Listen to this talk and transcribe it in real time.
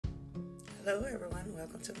Hello everyone,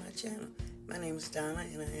 welcome to my channel. My name is Donna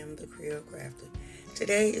and I am the Creole Crafter.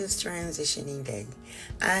 Today is transitioning day.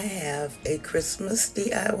 I have a Christmas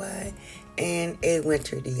DIY and a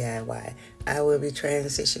winter DIY. I will be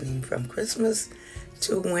transitioning from Christmas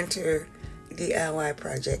to winter DIY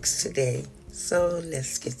projects today. So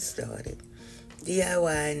let's get started.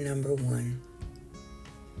 DIY number 1.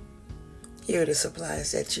 Here are the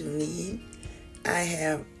supplies that you need. I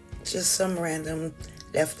have just some random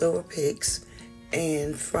leftover picks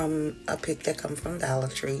and from a pick that come from Dollar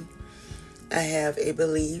Tree. I have a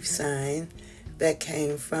Believe sign that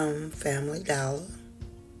came from Family Dollar.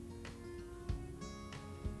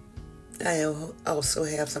 I also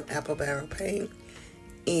have some apple barrel paint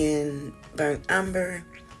in burnt umber,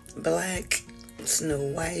 black, snow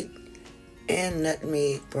white, and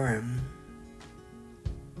nutmeg brown.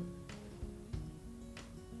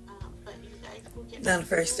 Now the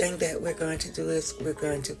first thing that we're going to do is we're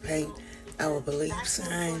going to paint our Believe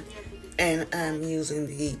sign, and I'm using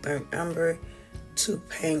the burnt umber to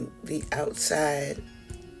paint the outside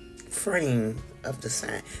frame of the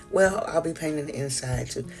sign. Well, I'll be painting the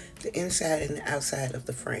inside too, the inside and the outside of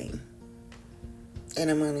the frame.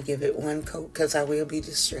 And I'm going to give it one coat because I will be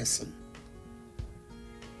distressing.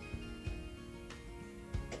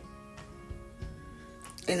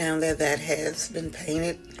 And now that that has been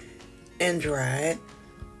painted and dried,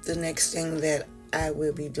 the next thing that I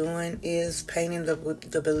will be doing is painting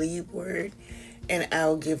the Believe word, and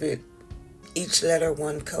I'll give it each letter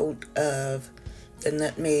one coat of the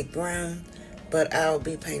nutmeg brown, but I'll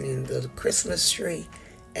be painting the Christmas tree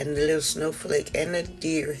and the little snowflake and the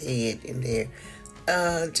deer head in there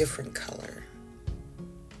a different color.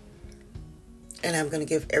 And I'm going to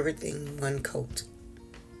give everything one coat.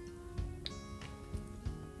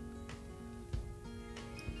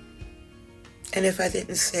 And if I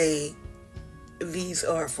didn't say, these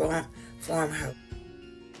are Farmhouse.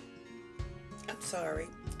 I'm sorry.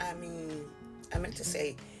 I meant to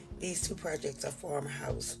say these two projects are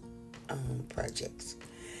Farmhouse projects.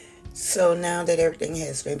 So now that everything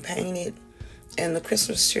has been painted and the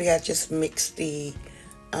Christmas tree, I just mixed the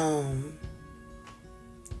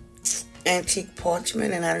antique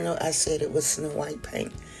parchment, and I know I said it was Snow White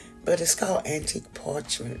paint, but it's called Antique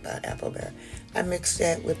Parchment by Apple Bear. I mixed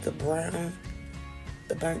that with the brown,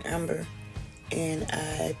 the burnt umber, and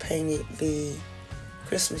I painted the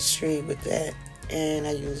Christmas tree with that, and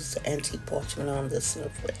I used the antique parchment on the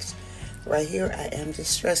snowflakes. Right here I am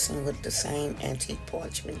distressing with the same antique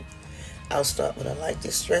parchment. I'll start with a light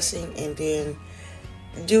distressing and then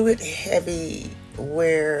do it heavy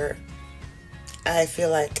where I feel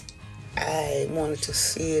like I wanted to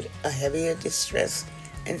see it a heavier distress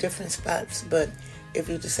in different spots. But if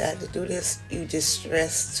you decide to do this, you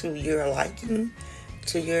distress to your liking,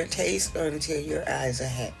 to your taste, or until your eyes are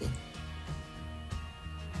happy.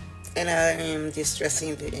 And I am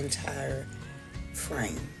distressing the entire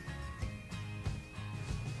frame.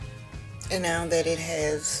 And now that it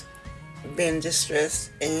has been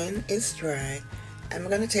distressed and it's dry, I'm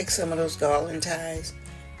going to take some of those garland ties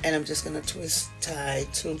and I'm just going to twist tie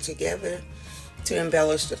two together to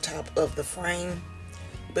embellish the top of the frame.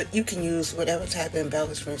 But you can use whatever type of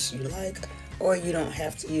embellishments you like, or you don't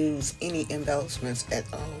have to use any embellishments at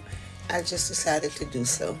all. I just decided to do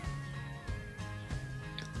so.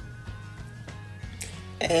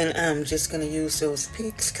 And I'm just going to use those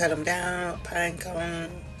picks, cut them down, pine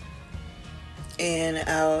cone, and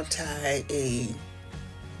I'll tie a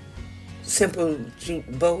simple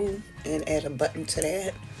jute bow and add a button to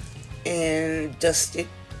that and dust it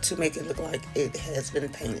to make it look like it has been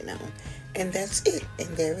painted on. And that's it. And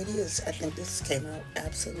there it is. I think this came out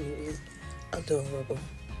absolutely adorable.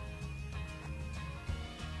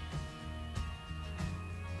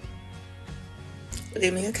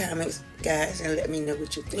 Leave me a comment, guys, and let me know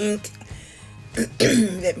what you think.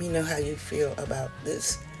 Let me know how you feel about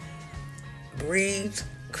this Breathe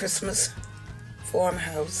Christmas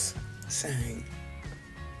Farmhouse sign.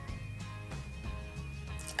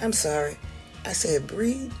 I'm sorry, I said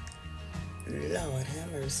breathe. Lord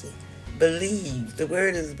have mercy. Believe. The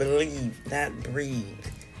word is believe, not breathe.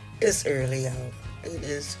 It's early, y'all. It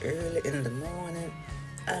is early in the morning.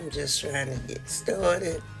 I'm just trying to get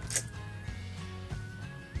started.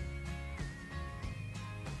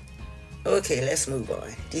 Okay, let's move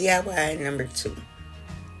on. DIY number 2.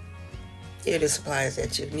 Here are the supplies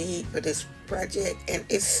that you need for this project, and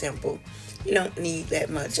it's simple. You don't need that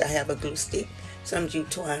much. I have a glue stick, some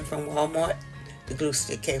jute twine from Walmart. The glue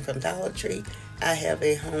stick came from Dollar Tree. I have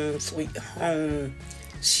a Home Sweet Home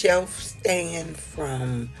shelf stand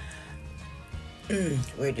from,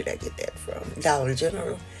 where did I get that from? Dollar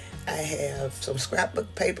General. I have some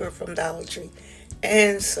scrapbook paper from Dollar Tree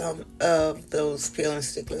and some of those peel and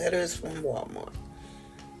stick letters from Walmart.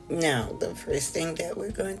 Now, the first thing that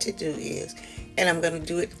we're going to do is, and I'm going to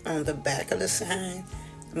do it on the back of the sign.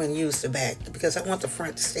 I'm going to use the back because I want the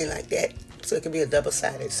front to stay like that so it can be a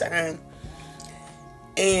double-sided sign.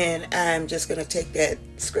 And I'm just going to take that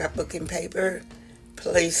scrapbooking paper,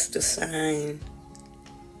 place the sign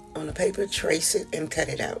on the paper, trace it, and cut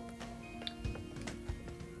it out.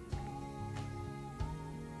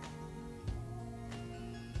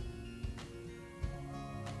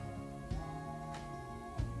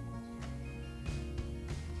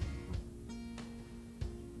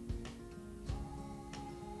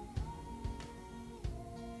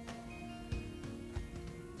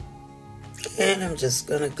 And I'm just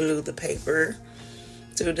going to glue the paper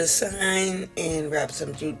to the sign and wrap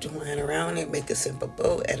some jute twine around it, make a simple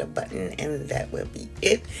bow, add a button, and that will be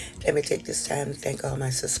it. Let me take this time to thank all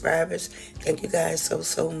my subscribers. Thank you guys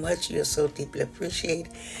so much. You're so deeply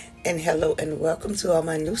appreciated. And hello and welcome to all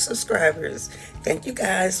my new subscribers. Thank you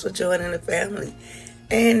guys for joining the family.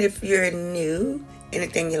 And if you're new,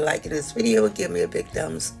 anything you like in this video, give me a big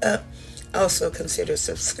thumbs up. Also consider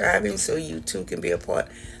subscribing so you too can be a part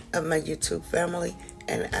of my YouTube family.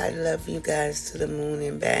 And I love you guys to the moon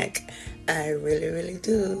and back. I really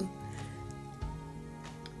do.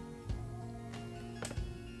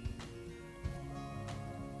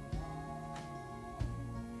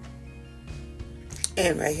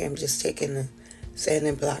 And right here I'm just taking the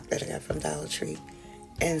sanding block that I got from Dollar Tree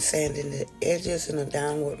and sanding the edges in a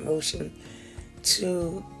downward motion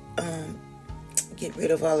to get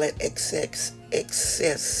rid of all that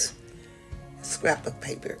excess scrapbook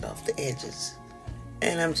paper off the edges.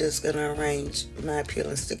 And I'm just going to arrange my peel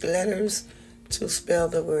and stick letters to spell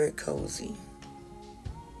the word cozy.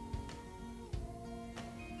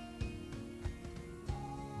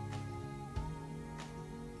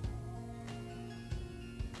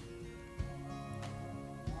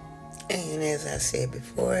 And as I said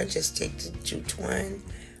before, just take the jute twine,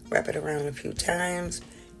 wrap it around a few times,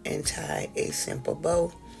 and tie a simple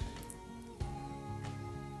bow.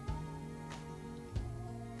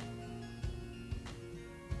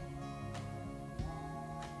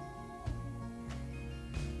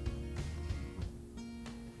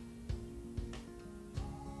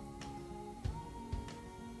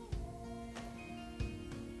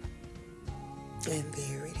 And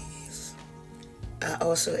there it is. I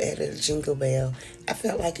also added a jingle bell. I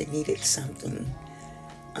felt like it needed something.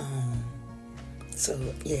 So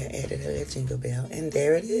yeah, added a little jingle bell. And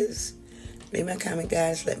there it is. Leave me a comment,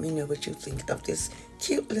 guys. Let me know what you think of this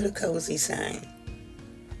cute little cozy sign.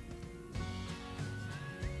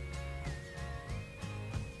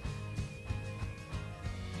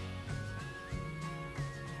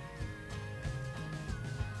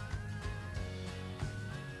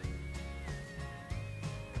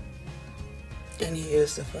 And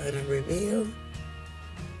here's the final reveal.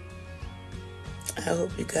 I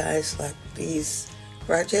hope you guys like these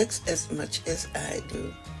projects as much as I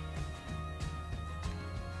do.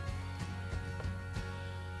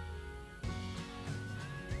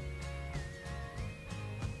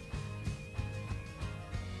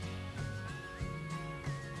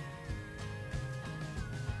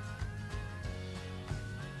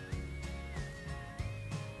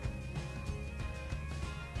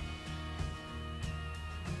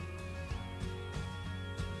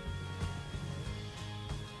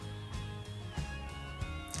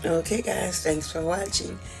 Okay guys, thanks for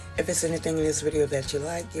watching. If there's anything in this video that you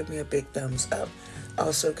like, give me a big thumbs up.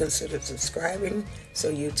 Also consider subscribing so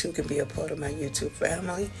you too can be a part of my YouTube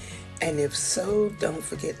family. And if so, don't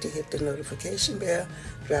forget to hit the notification bell,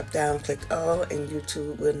 drop down, click all, and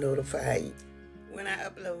YouTube will notify you when I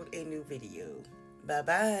upload a new video. Bye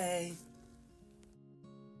bye.